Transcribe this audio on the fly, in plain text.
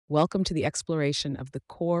Welcome to the exploration of the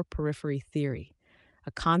Core-Periphery theory,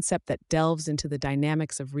 a concept that delves into the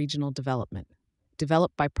dynamics of regional development.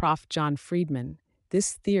 Developed by Prof John Friedmann,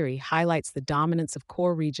 this theory highlights the dominance of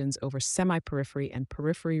core regions over semi-periphery and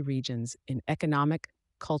periphery regions in economic,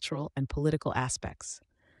 cultural, and political aspects.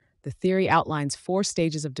 The theory outlines four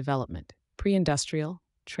stages of development: pre-industrial,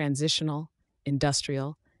 transitional,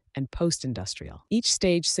 industrial, and post-industrial. Each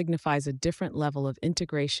stage signifies a different level of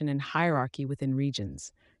integration and hierarchy within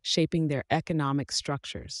regions, shaping their economic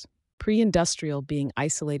structures. Pre-industrial being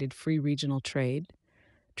isolated free regional trade,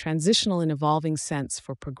 transitional in evolving sense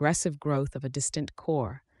for progressive growth of a distinct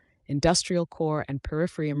core, industrial core and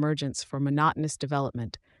periphery emergence for monotonous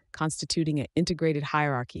development, constituting an integrated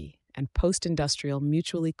hierarchy, and post-industrial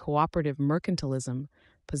mutually cooperative mercantilism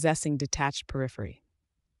possessing detached periphery.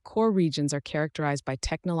 Core regions are characterized by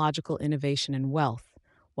technological innovation and wealth,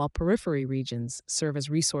 while periphery regions serve as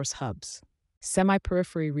resource hubs.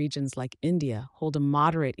 Semi-periphery regions like India hold a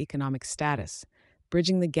moderate economic status,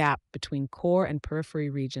 bridging the gap between core and periphery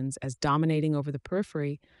regions as dominating over the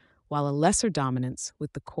periphery, while a lesser dominance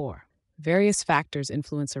with the core. Various factors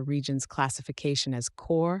influence a region's classification as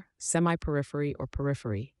core, semi-periphery, or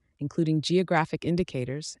periphery, including geographic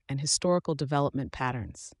indicators and historical development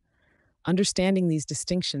patterns. Understanding these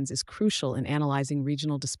distinctions is crucial in analyzing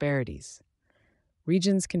regional disparities.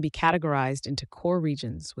 Regions can be categorized into core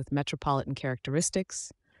regions with metropolitan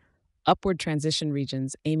characteristics, upward transition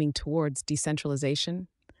regions aiming towards decentralization,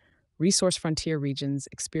 resource frontier regions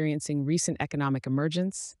experiencing recent economic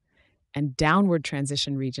emergence, and downward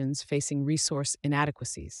transition regions facing resource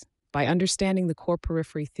inadequacies. By understanding the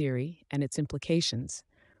core-periphery theory and its implications,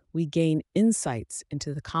 we gain insights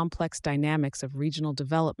into the complex dynamics of regional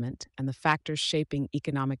development and the factors shaping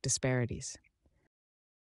economic disparities.